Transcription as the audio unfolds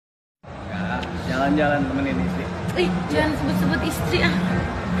Jalan-jalan temenin istri. Jangan sebut-sebut istri ah.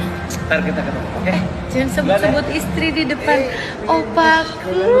 Ntar kita ketemu, oke? Jangan sebut-sebut istri di depan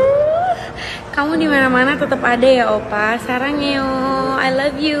Oppaku. Kamu di mana-mana tetap ada ya Oppa. Sarangnya, I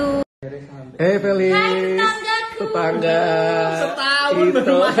love you. Fely. Tetangga.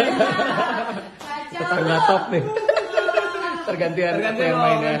 Hito. Tetangga top nih. Tergantian yang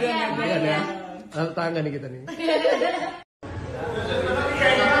main ya. Iya. Tetangga nih kita nih.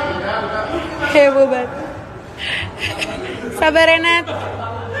 Heboh banget. Sabar Renat.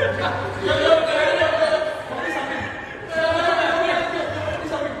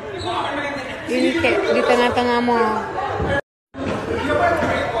 Ini kayak di tengah-tengah mall.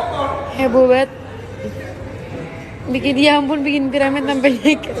 Heboh banget. Bikin ya ampun, bikin piramid sampai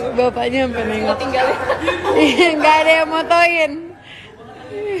naik. Bapaknya sampai nengok. Tinggalin. Nggak ada yang motoin.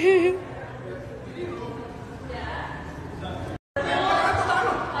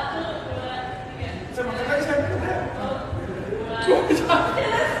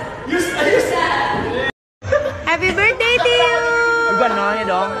 Happy birthday to you. Bukan namanya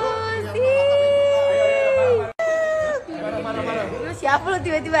dong. Lu siapa lu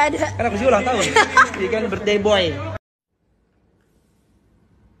tiba-tiba ada? Kan aku sih ulang tahun. Ini kan birthday boy.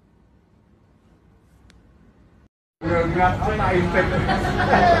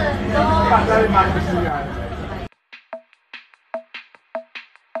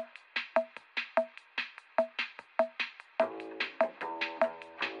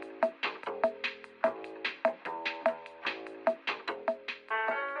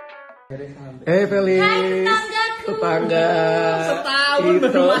 Fely. Tetangga.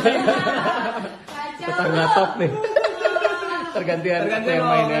 Hito. Tetangga top nih. Tergantian yang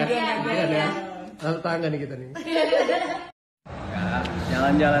main ya. Iya. Tetangga nih kita nih.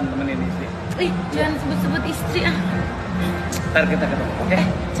 Jalan-jalan temenin istri. Jangan sebut-sebut istri ah. Ntar kita ketemu, oke?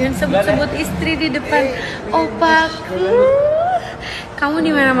 Jangan sebut-sebut istri di depan Oppaku. Kamu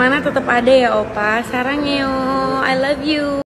di mana-mana tetap ada ya Oppa. Sarangnya, I love you.